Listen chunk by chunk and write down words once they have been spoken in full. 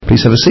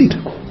Please have a seat.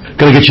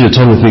 Can I get you to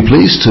turn with me,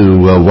 please, to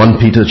 1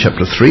 Peter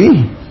chapter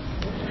 3.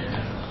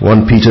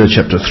 1 Peter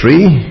chapter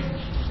 3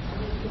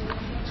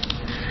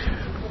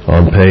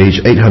 on page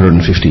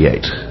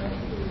 858.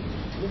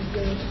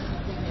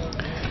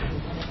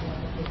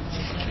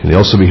 It may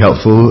also be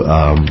helpful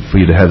for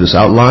you to have this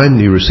outline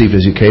you received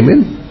as you came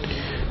in.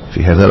 If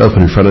you have that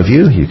open in front of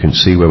you, you can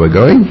see where we're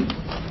going.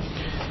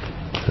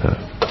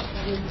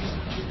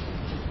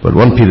 But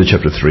 1 Peter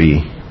chapter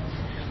 3,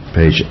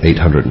 page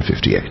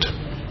 858.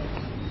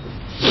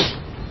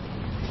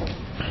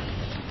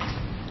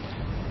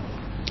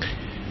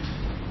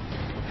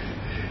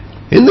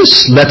 In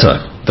this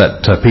letter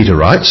that Peter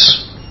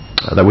writes,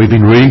 that we've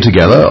been reading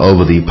together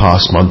over the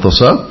past month or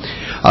so,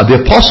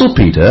 the Apostle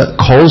Peter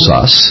calls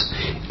us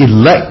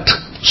elect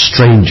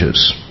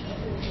strangers.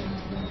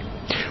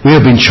 We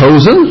have been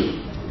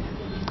chosen,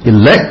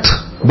 elect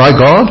by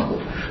God,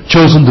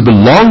 chosen to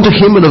belong to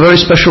Him in a very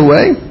special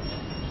way.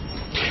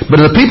 But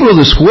to the people of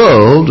this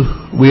world,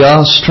 we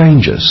are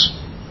strangers.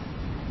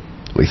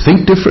 We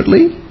think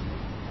differently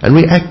and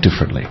we act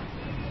differently.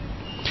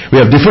 We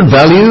have different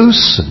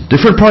values,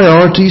 different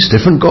priorities,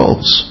 different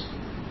goals.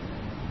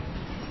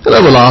 And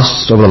over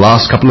the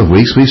last couple of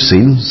weeks, we've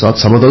seen what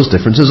some of those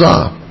differences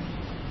are.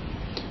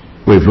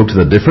 We've looked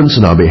at the difference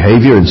in our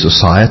behavior in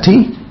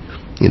society,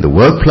 in the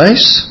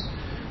workplace,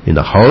 in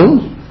the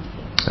home,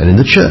 and in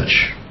the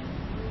church.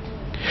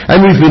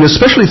 And we've been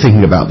especially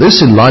thinking about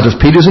this in light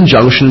of Peter's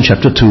injunction in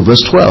chapter 2,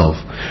 verse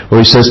 12,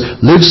 where he says,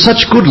 "Live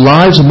such good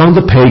lives among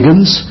the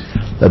pagans,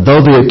 that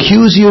though they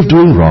accuse you of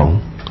doing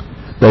wrong,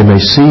 they may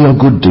see your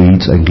good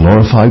deeds and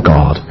glorify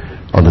God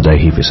on the day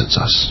He visits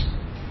us."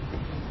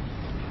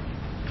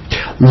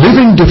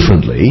 Living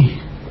differently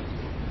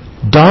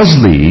does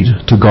lead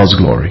to God's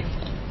glory.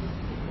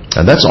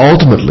 And that's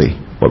ultimately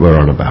what we're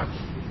on about.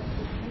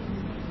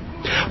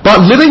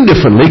 But living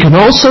differently can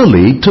also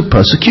lead to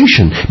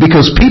persecution,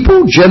 because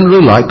people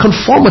generally like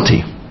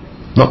conformity,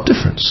 not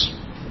difference.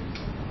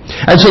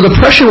 And so the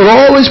pressure will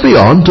always be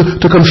on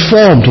to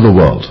conform to the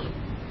world.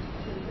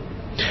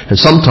 And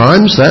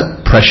sometimes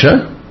that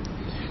pressure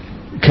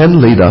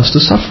can lead us to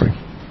suffering.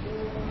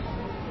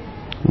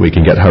 We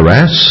can get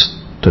harassed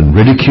and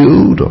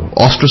ridiculed or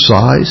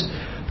ostracized,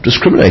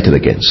 discriminated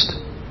against.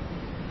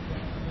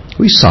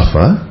 We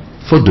suffer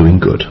for doing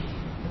good.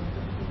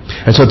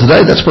 And so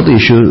today that's what the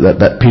issue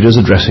that Peter's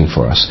addressing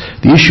for us.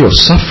 The issue of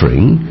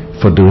suffering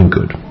for doing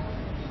good.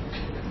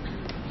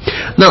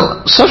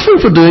 Now, suffering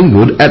for doing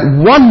good at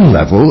one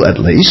level at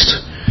least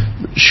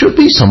should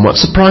be somewhat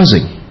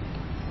surprising.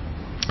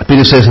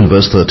 Peter says in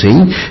verse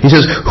 13, he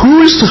says,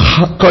 "Who is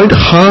going to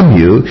harm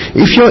you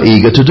if you're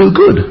eager to do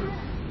good?"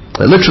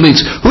 Literally,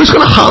 it's who's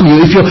going to harm you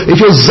if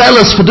you're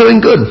zealous for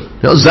doing good.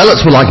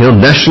 Zealots were like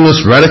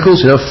nationalist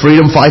radicals,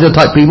 freedom fighter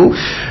type people,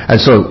 and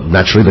so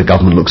naturally the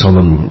government looks on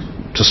them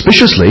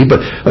suspiciously.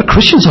 But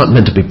Christians aren't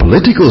meant to be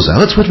political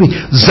zealots. We're to be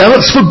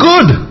zealots for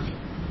good,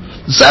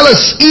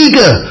 zealous,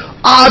 eager,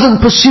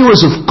 ardent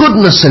pursuers of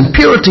goodness and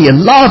purity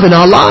and love in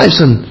our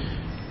lives, and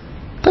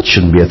that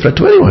shouldn't be a threat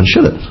to anyone,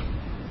 should it?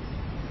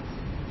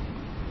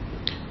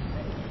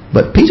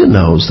 But Peter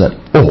knows that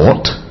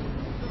ought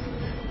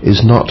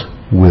is not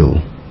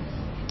will.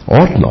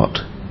 Ought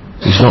not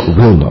is not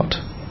will not.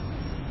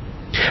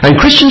 And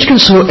Christians can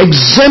show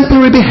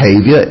exemplary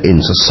behavior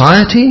in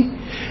society,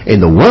 in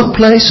the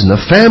workplace, in the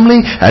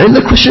family, and in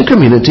the Christian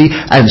community,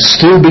 and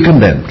still be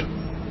condemned.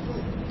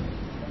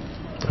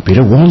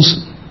 Peter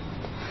warns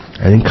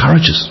and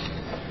encourages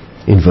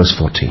in verse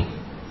 14.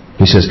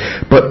 He says,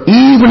 "But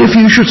even if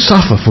you should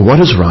suffer for what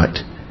is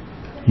right,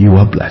 you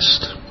are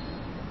blessed."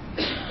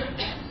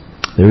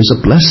 There is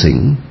a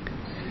blessing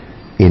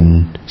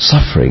in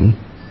suffering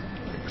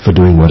for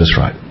doing what is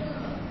right.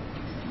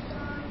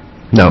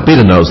 Now,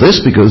 Peter knows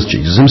this because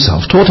Jesus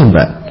himself taught him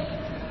that.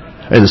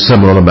 In the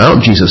Sermon on the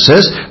Mount, Jesus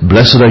says,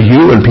 "Blessed are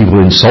you when people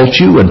insult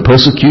you and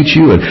persecute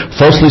you and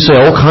falsely say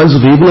all kinds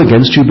of evil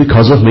against you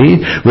because of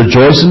me.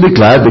 Rejoice and be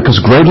glad, because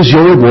great is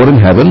your reward in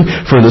heaven,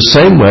 for in the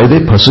same way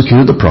they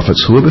persecuted the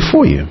prophets who were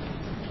before you."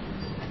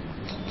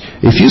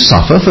 If you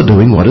suffer for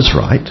doing what is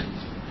right,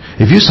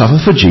 if you suffer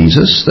for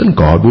Jesus, then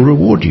God will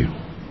reward you.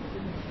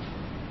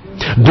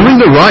 Doing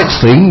the right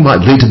thing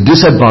might lead to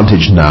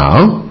disadvantage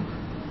now,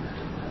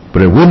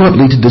 but it will not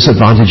lead to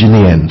disadvantage in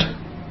the end.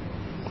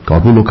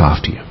 God will look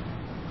after you.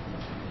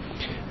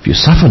 If you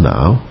suffer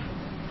now,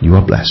 you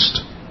are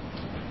blessed.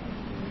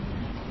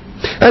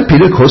 And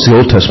Peter quotes the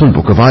Old Testament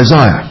book of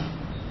Isaiah.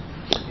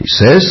 He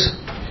says,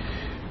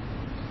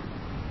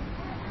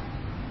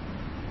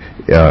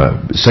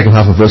 second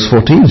half of verse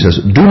 14, he says,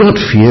 "Do not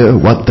fear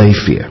what they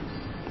fear.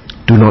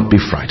 Do not be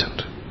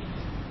frightened."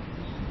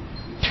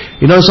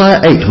 In Isaiah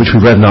 8, which we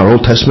read in our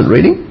Old Testament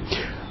reading,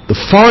 the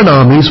foreign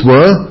armies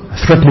were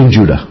threatening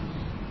Judah.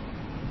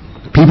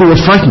 People were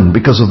frightened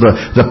because of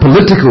the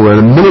political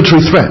and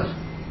military threat.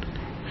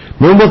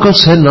 Remember what God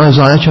said in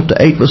Isaiah chapter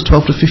 8, verse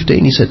 12 to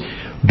 15? He said,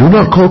 "Do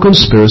not call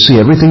conspiracy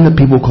everything that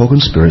people call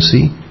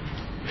conspiracy.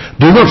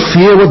 Do not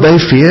fear what they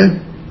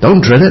fear.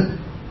 Don't dread it.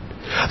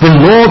 The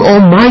Lord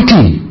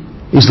Almighty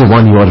is the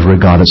one you are to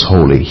regard as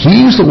holy.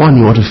 He's the one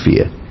you are to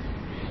fear.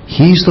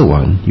 He's the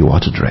one you are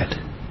to dread.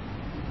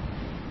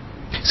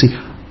 See,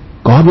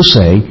 God was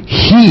saying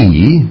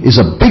He is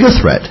a bigger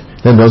threat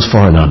than those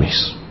foreign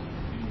armies.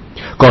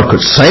 God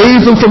could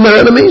save them from their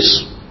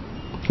enemies.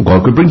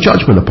 God could bring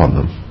judgment upon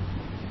them.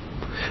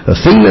 The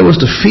thing there was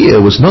to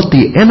fear was not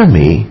the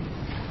enemy,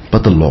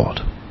 but the Lord.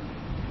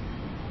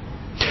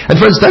 And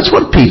friends, that's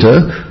what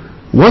Peter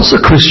wants the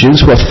Christians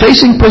who are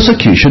facing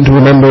persecution to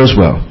remember as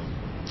well.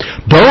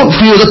 Don't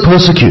fear the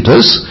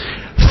persecutors,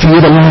 fear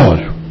the Lord.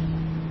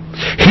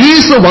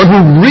 He's the one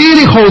who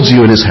really holds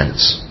you in His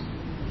hands.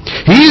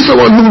 He's the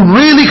one who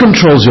really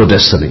controls your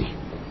destiny.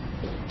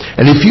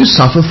 And if you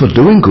suffer for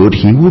doing good,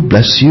 He will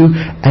bless you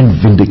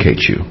and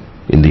vindicate you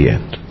in the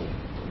end.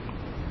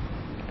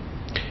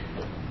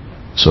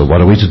 So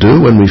what are we to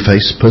do when we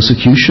face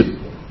persecution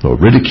or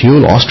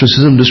ridicule,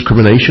 ostracism,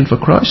 discrimination for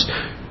Christ?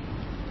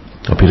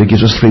 Well, Peter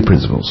gives us 3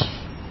 principles.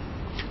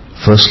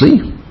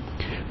 Firstly,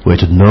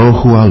 we're to know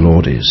who our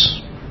Lord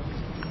is.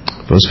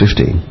 Verse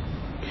 15.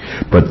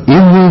 But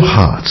in your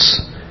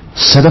hearts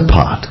set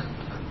apart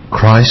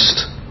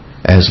Christ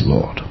as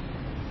Lord.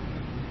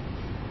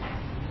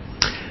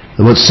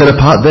 The word set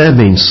apart there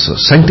means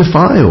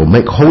sanctify or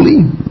make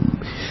holy.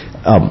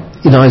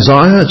 In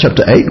Isaiah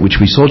chapter 8,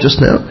 which we saw just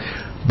now,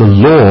 the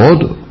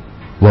Lord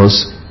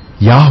was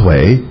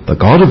Yahweh, the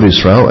God of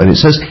Israel, and it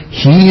says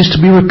He is to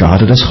be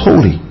regarded as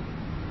holy.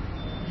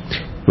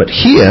 But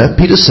here,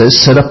 Peter says,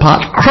 set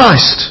apart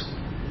Christ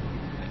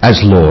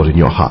as Lord in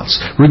your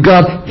hearts.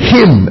 Regard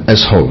Him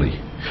as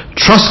holy.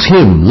 Trust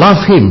Him,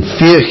 love Him,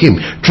 fear Him.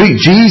 Treat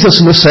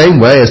Jesus in the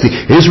same way as the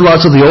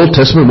Israelites of the Old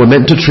Testament were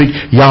meant to treat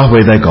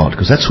Yahweh their God,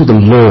 because that's who the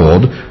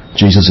Lord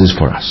Jesus is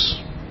for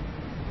us.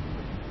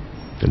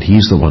 And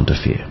He's the one to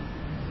fear.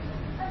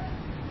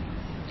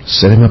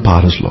 Set Him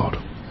apart as Lord.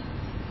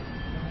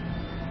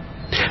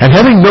 And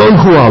having known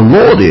who our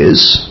Lord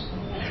is,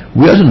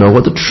 we are to know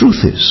what the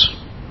truth is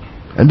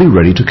and be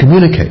ready to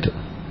communicate it.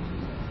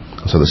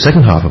 So the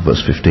second half of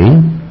verse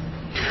 15,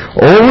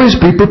 always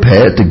be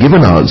prepared to give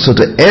an answer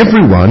to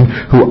everyone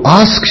who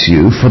asks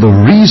you for the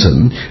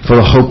reason for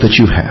the hope that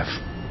you have.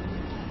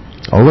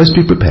 Always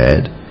be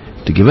prepared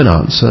to give an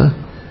answer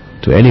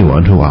to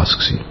anyone who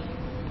asks you.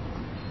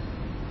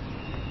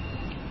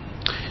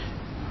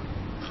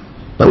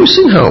 Now we've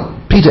seen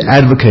how Peter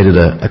advocated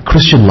a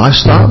Christian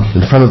lifestyle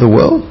in front of the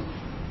world.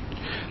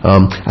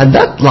 And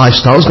that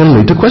lifestyle is going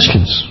to lead to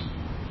questions.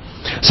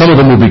 Some of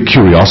them will be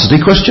curiosity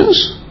questions.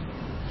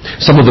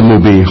 Some of them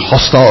will be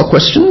hostile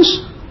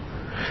questions.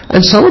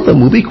 And some of them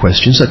will be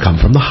questions that come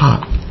from the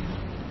heart.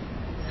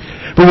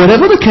 But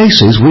whatever the case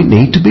is, we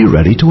need to be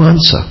ready to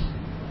answer.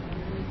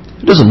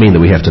 It doesn't mean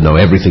that we have to know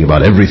everything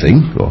about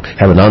everything or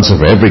have an answer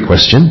for every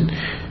question.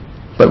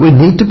 But we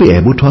need to be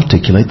able to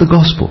articulate the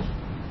gospel.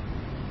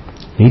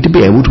 We need to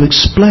be able to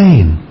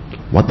explain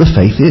what the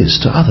faith is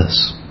to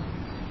others.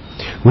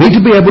 We need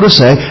to be able to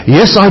say,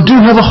 yes, I do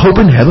have a hope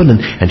in heaven,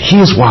 and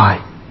here's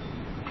why.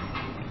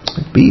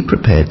 Be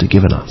prepared to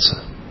give an answer.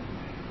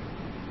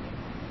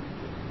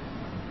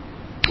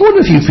 I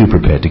wonder if you feel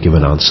prepared to give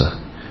an answer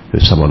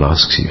if someone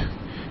asks you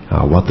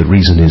what the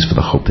reason is for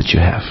the hope that you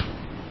have.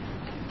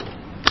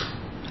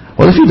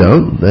 Well, if you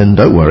don't, then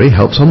don't worry.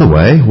 Help's on the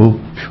way. We'll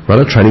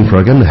run a training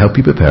program to help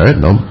you prepare it,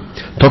 and I'll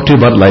talk to you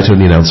about it later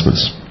in the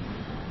announcements.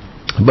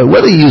 But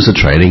whether you use the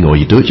training or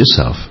you do it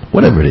yourself,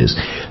 whatever it is,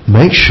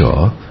 make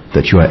sure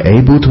that you are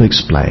able to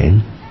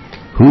explain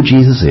who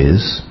Jesus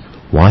is,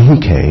 why He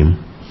came,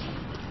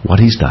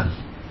 what He's done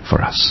for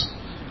us.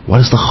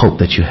 What is the hope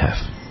that you have?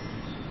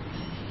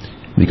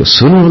 Because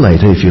sooner or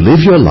later, if you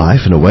live your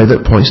life in a way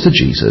that points to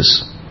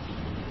Jesus,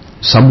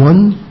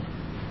 someone,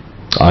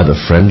 either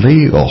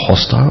friendly or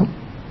hostile,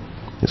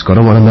 is going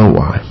to want to know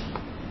why.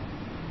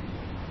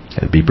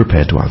 And be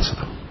prepared to answer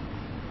them.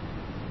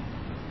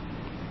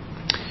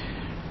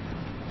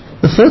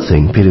 The third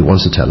thing Peter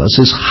wants to tell us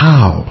is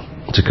how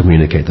to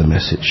communicate the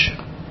message.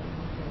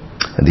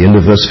 At the end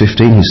of verse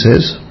 15 he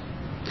says,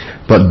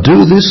 but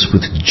do this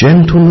with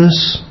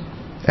gentleness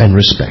and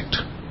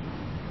respect,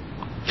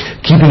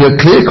 keeping a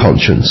clear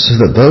conscience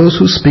so that those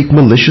who speak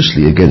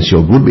maliciously against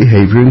your good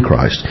behavior in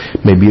Christ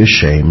may be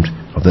ashamed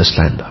of their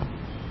slander.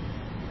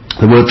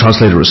 The word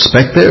translated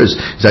respect there is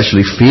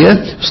actually fear,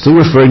 still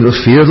referring to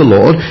the fear of the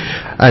Lord.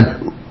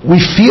 And we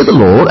fear the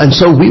Lord, and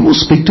so we will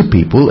speak to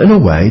people in a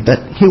way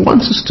that He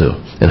wants us to.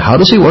 And how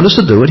does He want us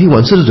to do it? He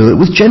wants us to do it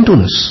with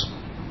gentleness.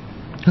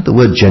 The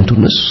word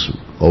gentleness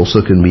also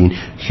can mean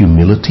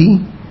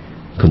humility,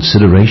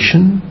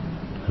 consideration,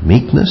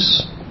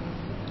 meekness.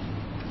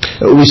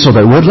 We saw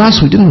that word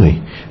last week, didn't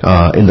we?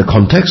 In the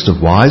context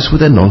of wives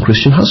with their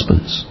non-Christian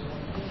husbands.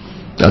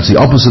 That's the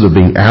opposite of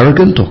being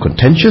arrogant or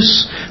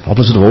contentious,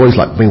 opposite of always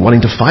like being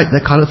wanting to fight,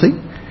 that kind of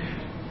thing.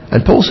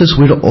 And Paul says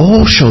we're to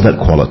all show that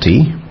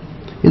quality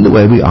in the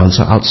way we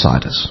answer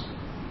outsiders.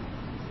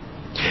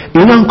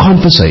 In our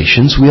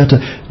conversations, we are to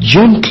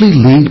gently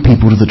lead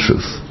people to the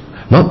truth,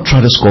 not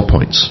try to score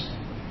points.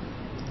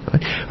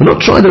 Right? We're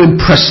not trying to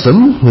impress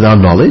them with our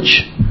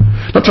knowledge,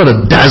 Not trying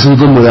to dazzle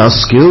them with our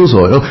skills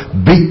or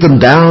beat them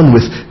down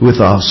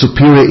with our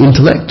superior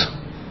intellect.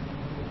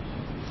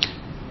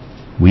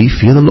 We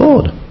fear the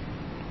Lord.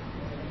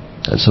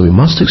 And so we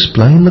must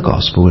explain the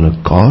gospel in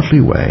a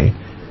godly way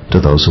to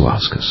those who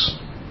ask us.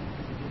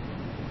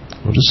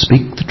 We'll just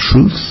speak the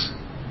truth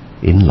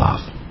in love.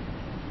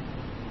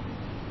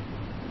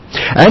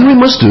 And we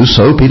must do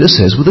so, Peter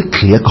says, with a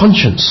clear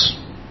conscience.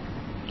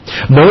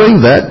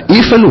 Knowing that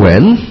if and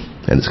when,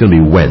 and it's going to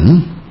be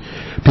when,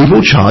 people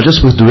charge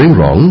us with doing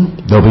wrong,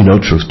 there'll be no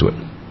truth to it.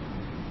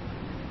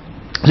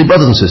 See,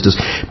 brothers and sisters,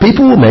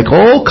 people will make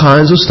all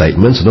kinds of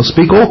statements and they'll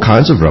speak all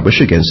kinds of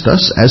rubbish against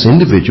us as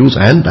individuals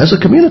and as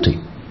a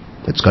community.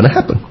 It's going to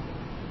happen.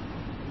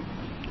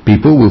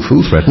 People will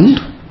feel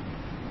threatened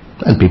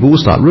and people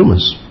will start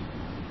rumors.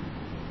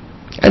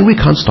 And we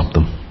can't stop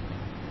them.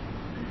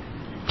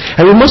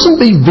 And we mustn't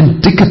be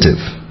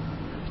vindictive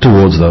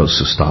towards those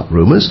who start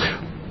rumors.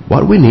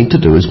 What we need to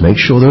do is make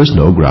sure there is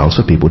no grounds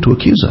for people to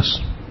accuse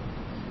us.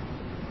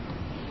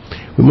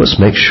 We must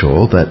make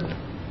sure that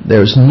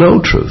there is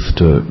no truth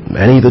to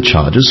any of the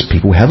charges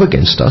people have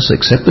against us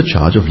except the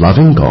charge of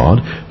loving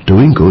God,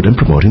 doing good, and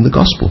promoting the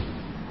gospel.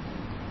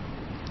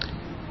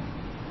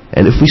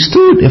 And if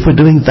we're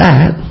doing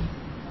that,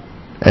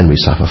 and we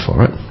suffer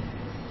for it,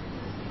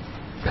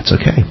 that's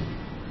okay.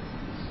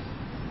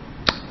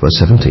 Verse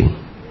 17.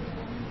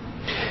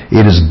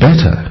 It is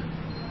better,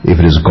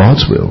 if it is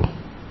God's will,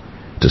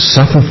 to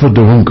suffer for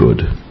doing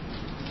good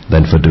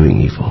than for doing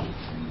evil.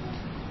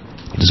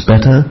 It is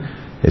better,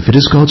 if it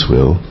is God's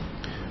will,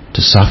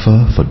 to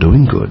suffer for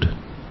doing good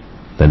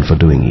than for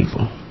doing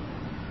evil.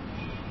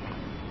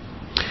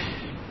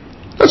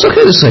 It's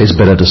okay to say it's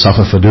better to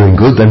suffer for doing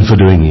good than for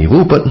doing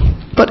evil,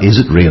 but is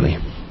it really?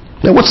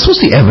 Now what's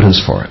the evidence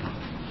for it?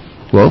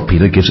 Well,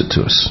 Peter gives it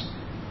to us.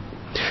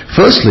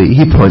 Firstly,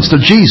 he points to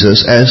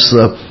Jesus as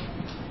the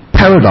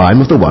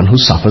paradigm of the one who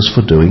suffers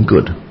for doing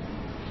good.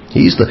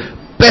 He's the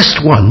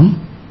best one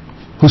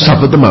who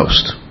suffered the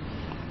most.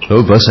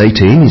 So verse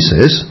 18 he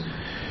says,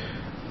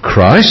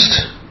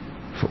 Christ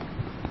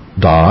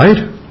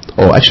died,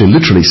 or actually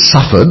literally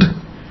suffered,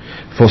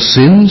 for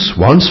sins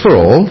once for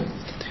all,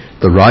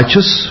 the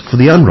righteous for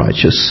the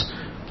unrighteous,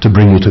 to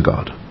bring you to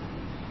God.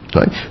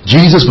 Right?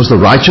 Jesus was the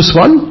righteous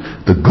one,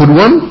 the good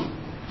one,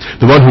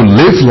 the one who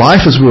lived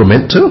life as we were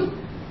meant to.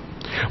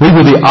 We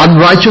were the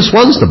unrighteous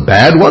ones, the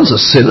bad ones, the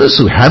sinners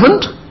who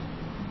haven't.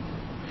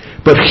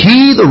 But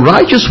he, the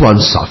righteous one,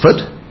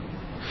 suffered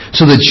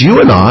so that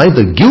you and I,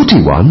 the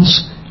guilty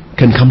ones,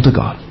 can come to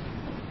God.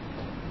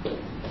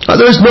 Now,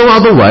 there is no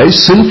other way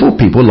sinful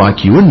people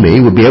like you and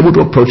me would be able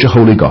to approach a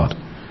holy God.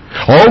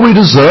 All we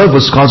deserve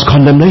was God's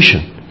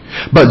condemnation.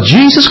 But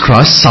Jesus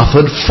Christ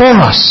suffered for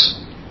us.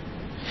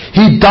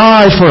 He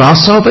died for our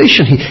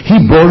salvation.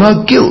 He bore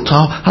our guilt,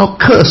 our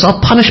curse, our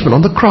punishment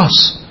on the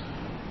cross.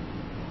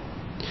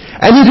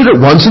 And he did it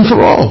once and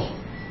for all.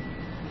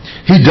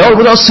 He dealt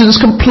with our sins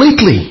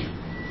completely.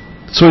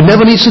 So he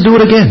never needs to do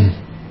it again.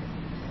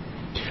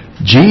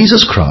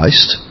 Jesus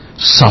Christ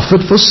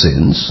suffered for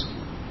sins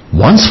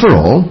once for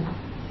all,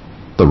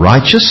 the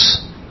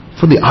righteous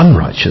for the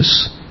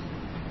unrighteous,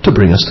 to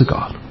bring us to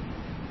God.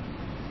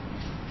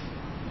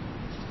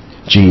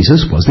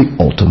 Jesus was the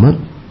ultimate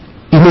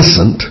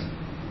innocent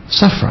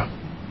sufferer.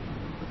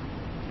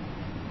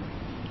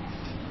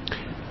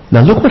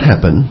 Now look what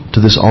happened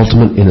to this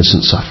ultimate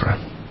innocent sufferer.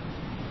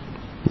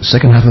 The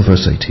second half of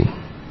verse 18.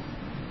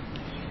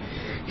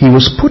 He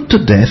was put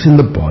to death in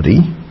the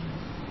body,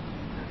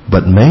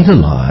 but made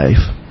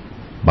alive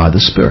by the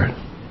Spirit.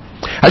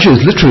 Actually,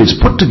 it's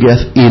put to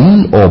death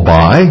in or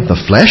by the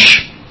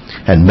flesh,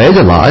 and made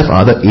alive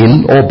either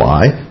in or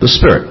by the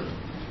Spirit.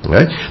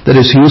 Okay? That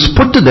is, he was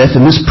put to death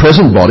in this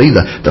present body,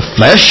 the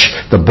flesh,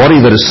 the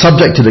body that is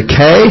subject to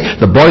decay,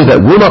 the body that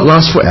will not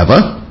last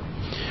forever,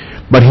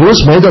 but he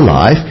was made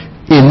alive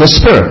in the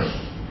Spirit.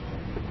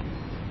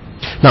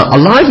 Now,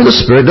 alive in the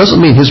Spirit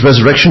doesn't mean his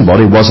resurrection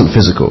body wasn't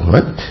physical,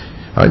 right?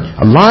 Right?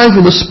 Alive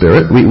in the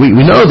Spirit,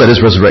 we know that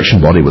his resurrection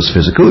body was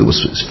physical, it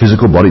was his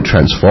physical body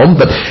transformed,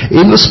 but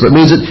in the Spirit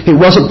means that it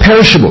wasn't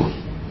perishable.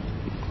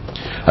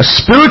 A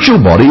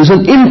spiritual body is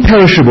an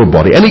imperishable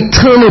body, an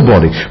eternal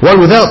body, one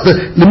without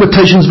the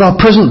limitations of our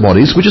present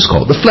bodies, which is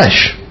called the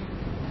flesh.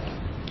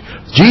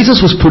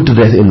 Jesus was put to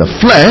death in the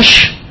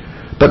flesh,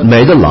 but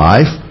made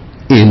alive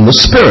in the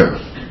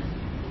Spirit.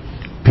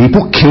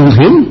 People killed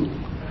him,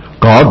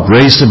 God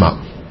raised him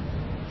up.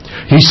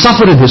 He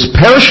suffered in his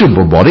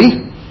perishable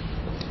body,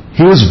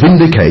 he was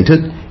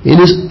vindicated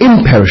in his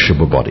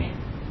imperishable body.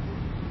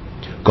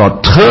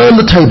 God turned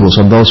the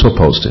tables on those who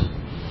opposed him.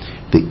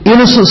 The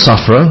innocent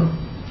sufferer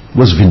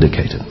was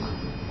vindicated.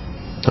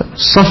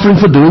 Suffering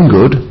for doing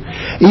good,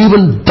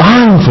 even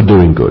dying for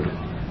doing good,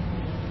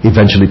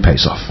 eventually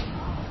pays off.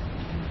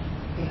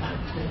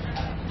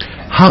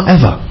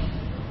 However,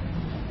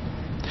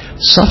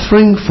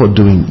 suffering for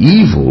doing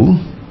evil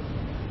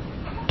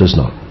does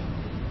not.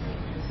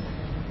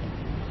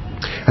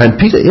 And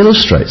Peter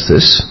illustrates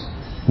this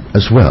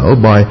as well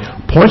by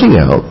pointing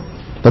out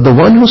that the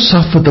one who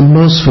suffered the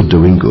most for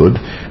doing good,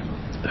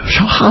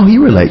 how he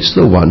relates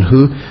to the one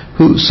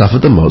who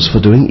suffered the most for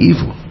doing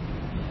evil.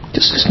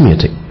 Just listen to me a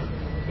tick.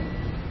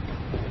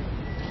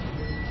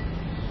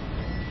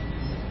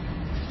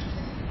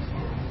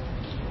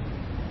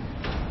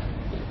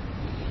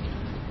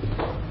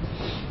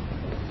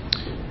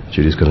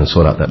 Judy's going to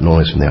sort out that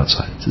noise from the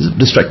outside. Is it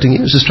distracting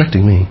you? It's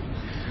distracting me.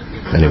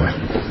 Anyway.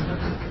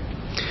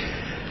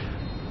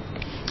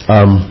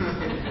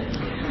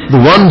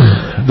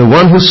 The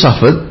one who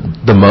suffered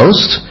the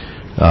most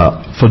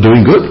for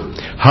doing good,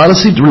 how does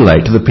he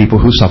relate to the people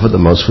who suffered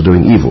the most for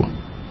doing evil?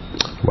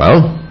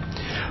 Well,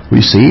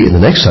 we see in the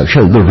next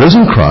section, the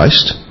risen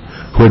Christ,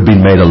 who had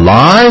been made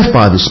alive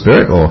by the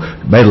Spirit, or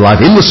made alive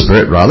in the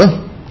Spirit rather,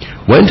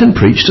 went and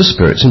preached to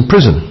spirits in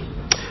prison.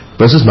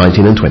 Verses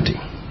 19 and 20.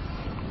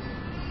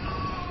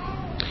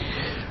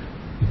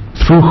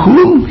 Through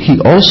whom he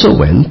also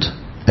went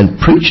and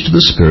preached to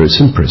the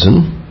spirits in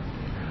prison,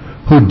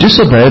 who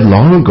disobeyed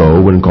long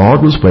ago when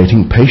God was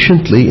waiting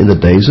patiently in the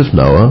days of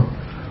Noah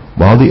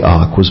while the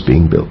ark was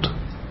being built.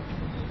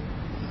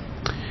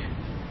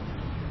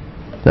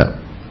 Now,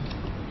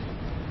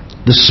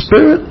 the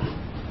Spirit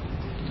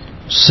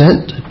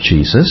sent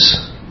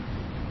Jesus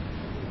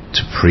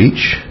to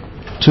preach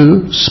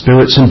to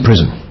spirits in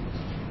prison.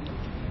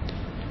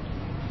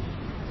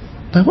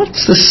 Now,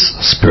 what's this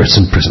spirits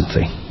in prison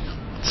thing?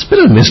 It's a bit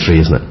of a mystery,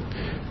 isn't it?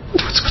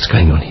 What's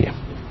going on here?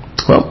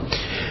 Well,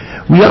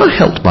 we are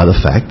helped by the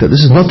fact that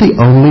this is not the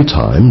only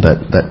time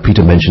that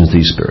Peter mentions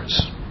these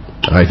spirits.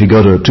 If you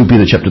go to 2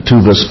 Peter chapter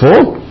 2 verse 4,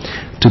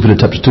 2 Peter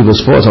chapter 2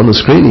 verse 4 is on the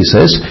screen. He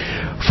says,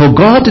 "For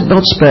God did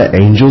not spare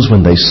angels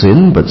when they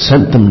sinned, but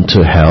sent them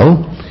to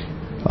hell,"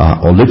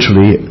 or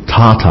literally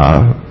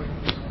Tartarus,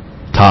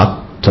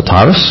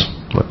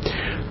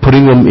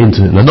 putting them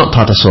into, no, not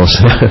Tartarus,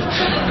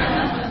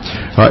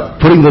 right,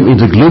 putting them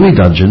into gloomy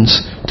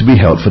dungeons to be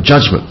held for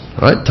judgment.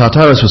 Right?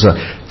 Tartarus was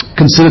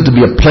considered to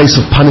be a place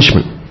of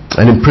punishment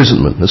and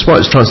imprisonment. That's why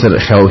it's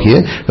translated hell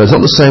here. But it's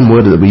not the same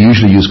word that we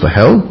usually use for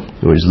hell,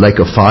 which is lake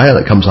of fire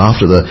that comes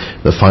after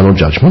the final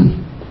judgment.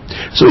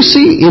 So we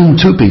see in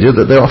 2 Peter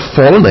that there are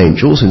fallen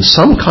angels in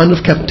some kind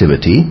of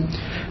captivity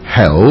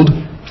held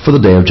for the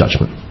day of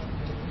judgment.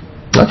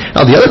 Right?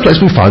 Now the other place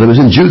we find them is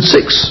in Jude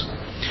 6.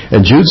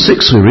 In Jude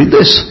 6 we read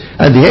this,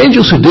 "And the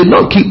angels who did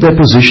not keep their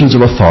positions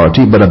of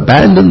authority but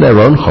abandoned their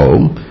own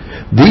home,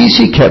 these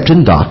he kept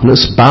in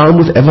darkness, bound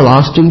with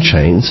everlasting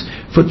chains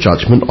for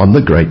judgment on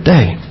the great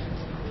day."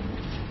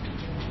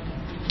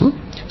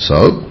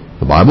 So,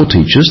 the Bible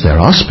teaches there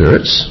are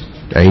spirits,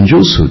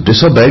 angels who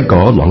disobeyed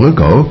God long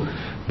ago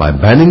by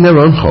abandoning their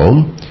own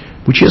home,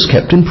 which he has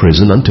kept in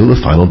prison until the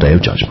final day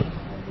of judgment.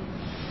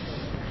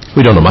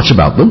 We don't know much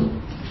about them.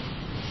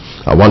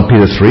 1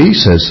 Peter 3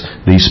 says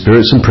these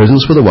spirits in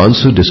prisons were the ones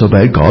who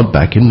disobeyed God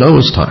back in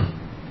Noah's time.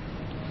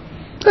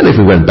 And if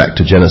we went back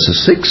to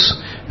Genesis 6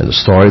 and the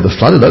story of the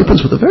flood, it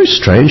opens with a very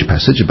strange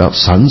passage about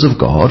sons of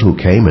God who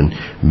came and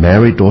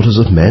married daughters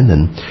of men,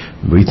 and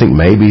we think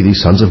maybe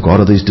these sons of God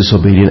are these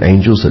disobedient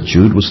angels that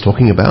Jude was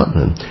talking about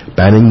and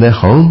banning their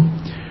home.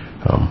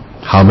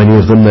 How many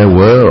of them there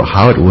were or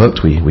how it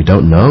worked, we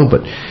don't know,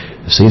 but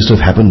it seems to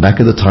have happened back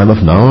at the time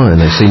of Noah,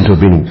 and they seem to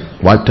have been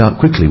wiped out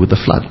quickly with the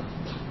flood.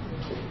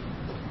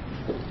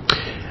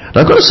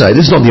 Now I've got to say,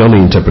 this is not the only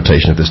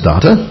interpretation of this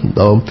data,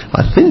 though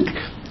I think,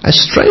 as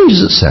strange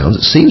as it sounds,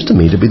 it seems to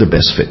me to be the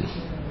best fit.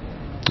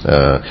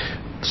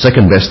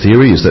 Second best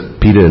theory is that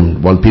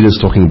 1 Peter is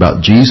talking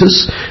about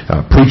Jesus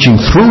preaching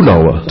through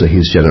Noah to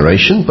his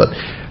generation, but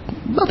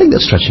I think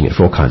that's stretching it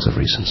for all kinds of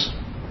reasons.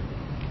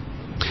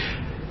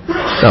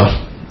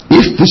 Now,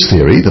 if this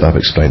theory that I've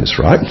explained is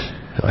right,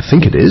 and I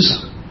think it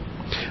is,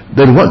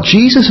 then what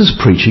Jesus is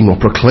preaching or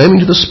proclaiming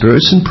to the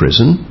spirits in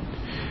prison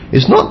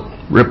is not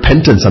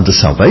repentance unto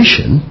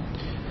salvation.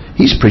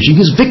 He's preaching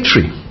his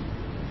victory.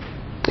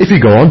 If you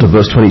go on to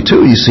verse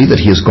 22, you see that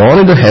he has gone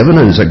into heaven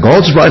and is at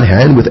God's right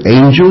hand with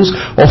angels,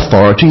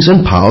 authorities,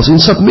 and powers in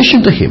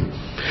submission to him,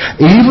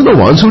 even the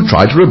ones who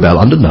tried to rebel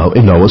under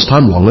in Noah's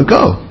time long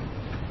ago.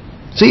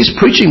 See, his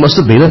preaching must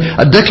have been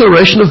a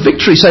declaration of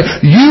victory, saying,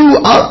 "You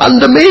are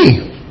under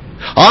me.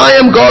 I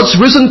am God's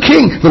risen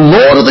King, the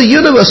Lord of the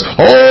universe.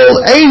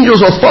 All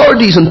angels,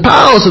 authorities, and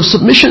powers of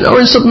submission are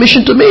in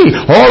submission to me.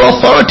 All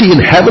authority in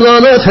heaven and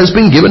on earth has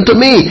been given to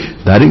me."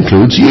 That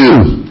includes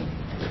you.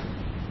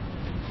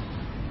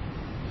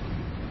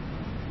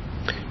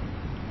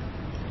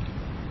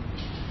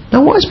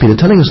 Now, why is Peter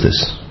telling us this?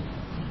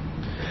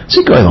 Is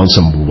he going on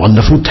some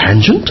wonderful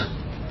tangent?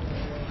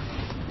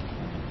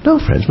 No,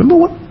 friends,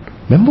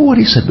 remember what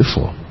he said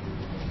before.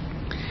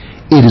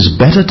 It is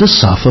better to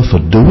suffer for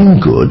doing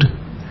good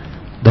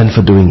than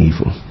for doing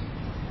evil.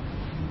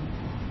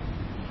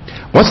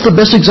 What's the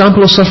best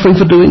example of suffering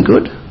for doing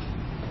good?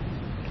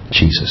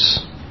 Jesus.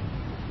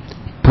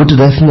 Put to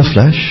death in the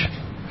flesh,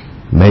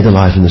 made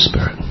alive in the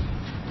spirit.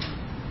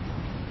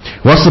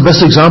 What's the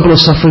best example of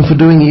suffering for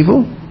doing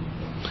evil?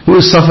 Who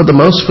has suffered the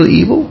most for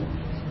evil?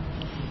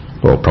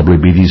 Well, probably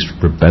be these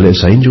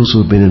rebellious angels who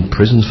have been in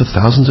prisons for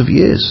thousands of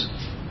years.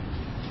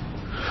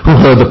 Who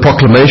who heard the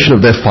proclamation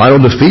of their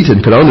final defeat and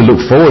could only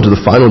look forward to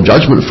the final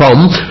judgment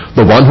from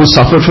the one who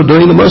suffered for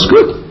doing the most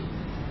good.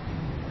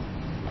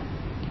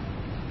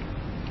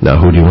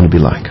 Now, who do you want to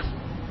be like?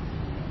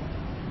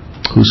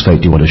 Whose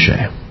fate do you want to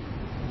share?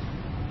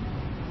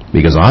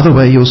 Because either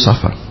way you'll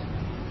suffer.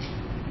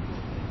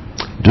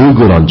 Do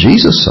good on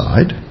Jesus'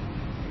 side,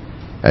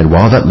 and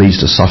while that leads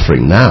to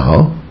suffering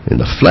now in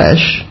the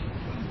flesh,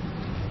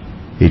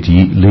 it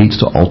leads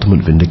to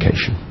ultimate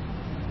vindication.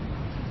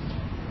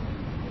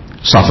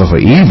 Suffer for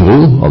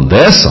evil on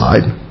their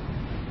side,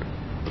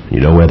 you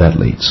know where that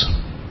leads.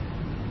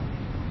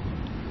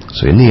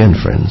 So in the end,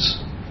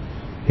 friends,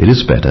 it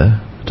is better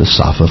to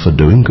suffer for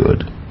doing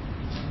good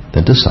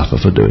than to suffer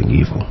for doing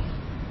evil.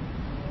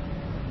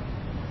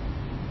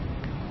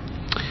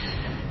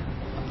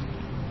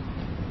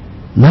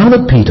 Now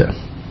that Peter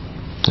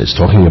is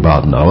talking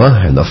about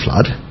Noah and the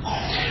flood,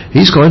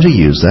 he's going to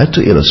use that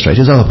to illustrate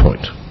his other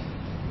point.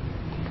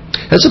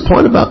 It's a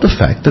point about the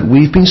fact that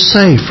we've been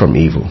saved from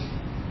evil.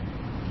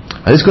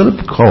 And he's going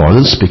to go on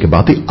and speak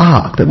about the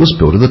ark that was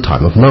built at the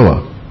time of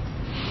Noah.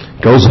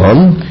 It goes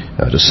on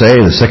to say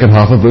in the second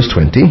half of verse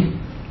 20,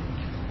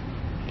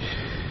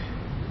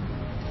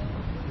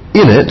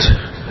 in it,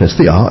 that's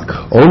the ark,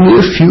 only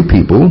a few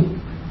people,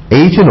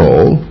 8 in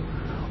all,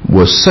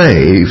 were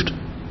saved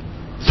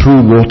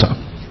through water.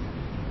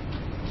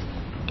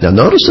 Now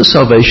notice the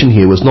salvation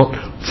here was not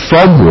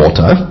from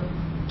water,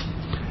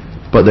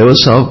 but their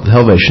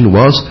salvation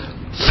was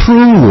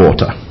through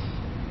water.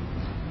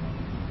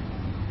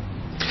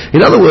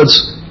 In other words,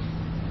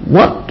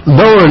 what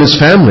Noah and his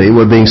family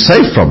were being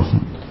saved from,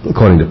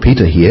 according to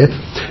Peter here,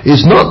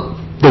 is not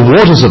the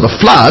waters of the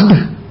flood,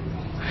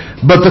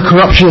 but the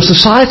corruption of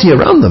society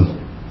around them.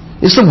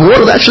 It's the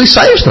water that actually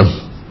saves them.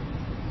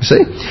 You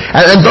see?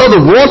 And though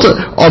the water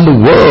on the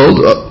world,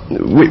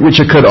 which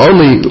occurred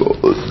only,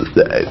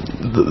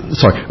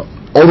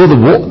 although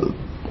the water,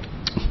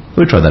 let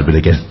me try that bit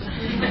again.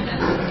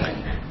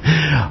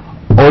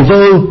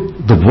 Although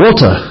the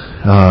water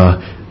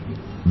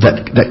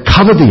that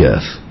covered the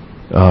earth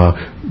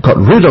got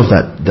rid of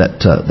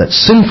that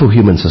sinful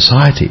human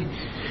society,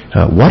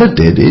 what it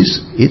did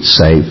is it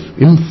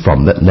saved him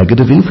from that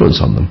negative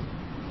influence on them.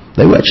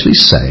 They were actually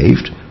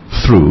saved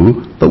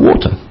through the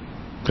water.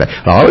 Okay.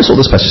 Now, I always thought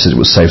this passage said it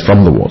was saved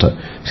from the water,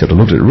 except I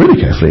looked at it really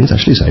carefully, and it's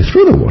actually saved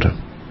through the water.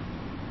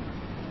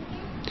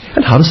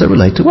 And how does that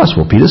relate to us?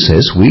 Well, Peter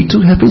says we too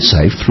have been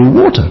saved through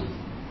water.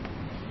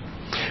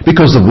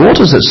 Because the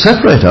waters that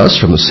separate us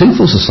from the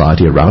sinful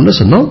society around us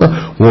are not the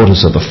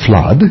waters of the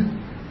flood,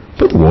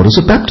 but the waters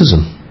of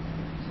baptism.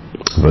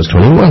 Verse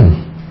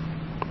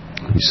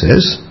 21, he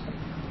says,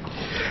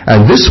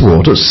 and this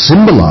water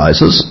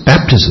symbolizes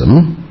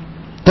baptism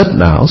that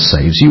now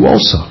saves you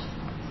also.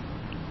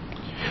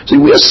 See,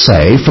 we are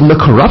saved from the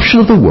corruption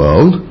of the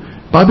world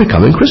by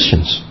becoming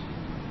Christians.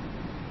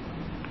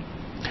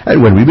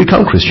 And when we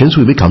become Christians,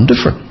 we become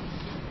different.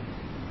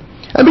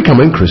 And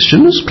becoming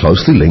Christian is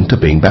closely linked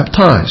to being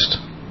baptized.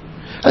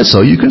 And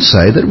so you can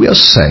say that we are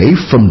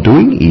saved from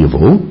doing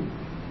evil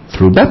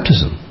through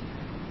baptism.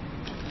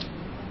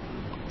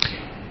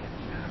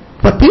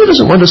 But Peter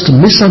doesn't want us to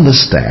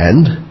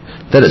misunderstand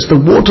that it's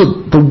the water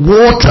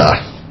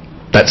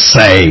that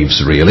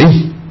saves,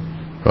 really.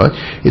 Right?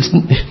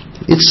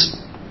 It's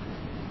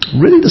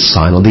really the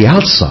sign on the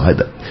outside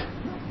that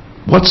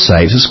what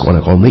saves is going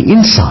on the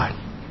inside.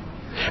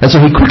 And so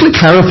he quickly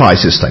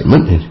clarifies his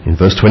statement in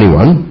verse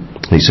 21.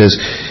 He says,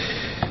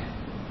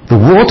 the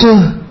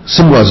water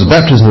symbolizes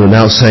baptism that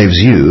now saves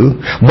you,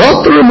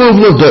 not the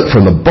removal of dirt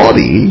from the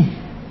body,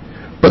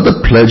 but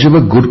the pledge of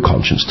a good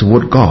conscience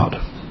toward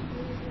God.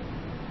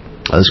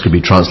 This could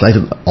be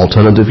translated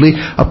alternatively,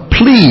 a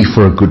plea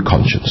for a good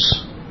conscience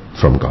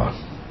from God.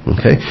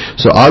 Okay?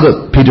 So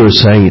either Peter is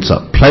saying it's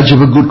a pledge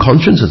of a good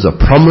conscience, it's a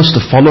promise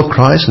to follow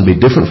Christ and be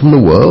different from the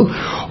world,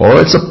 or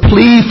it's a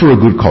plea for a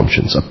good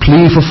conscience, a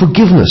plea for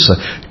forgiveness, a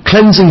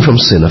cleansing from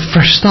sin, a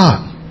fresh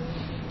start.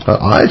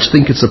 I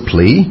think it's a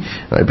plea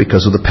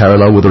because of the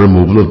parallel with the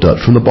removal of dirt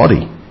from the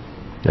body.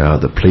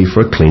 The plea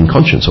for a clean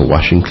conscience, or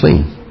washing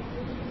clean.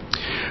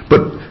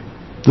 But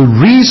the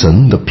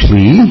reason the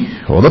plea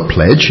or the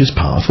pledge is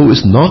powerful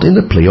is not in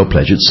the plea or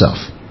pledge itself.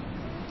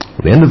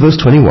 At the end of verse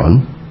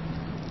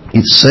 21,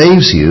 it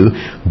saves you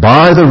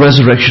by the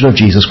resurrection of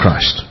Jesus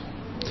Christ,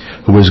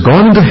 who has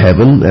gone into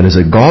heaven and is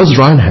at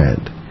God's right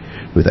hand,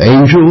 with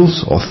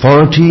angels,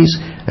 authorities,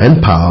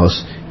 and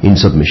powers in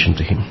submission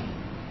to him.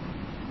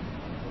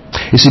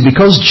 You see,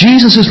 because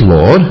Jesus is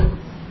Lord,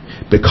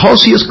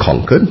 because he has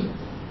conquered,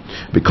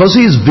 because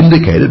he is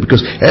vindicated,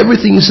 because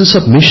everything is in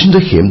submission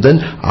to him,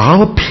 then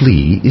our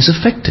plea is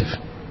effective.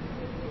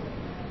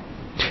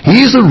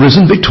 He is the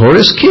risen,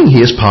 victorious King.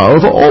 He has power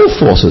over all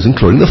forces,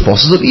 including the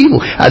forces of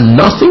evil. And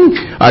nothing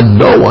and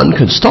no one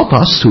can stop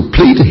us who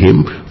plead to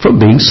him from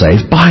being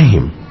saved by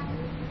him.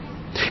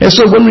 And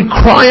so when we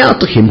cry out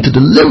to him to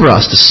deliver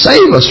us, to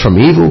save us from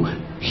evil,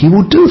 he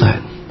will do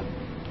that.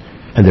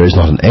 And there is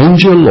not an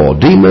angel or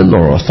demon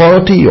or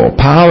authority or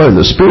power in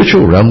the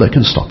spiritual realm that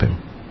can stop him.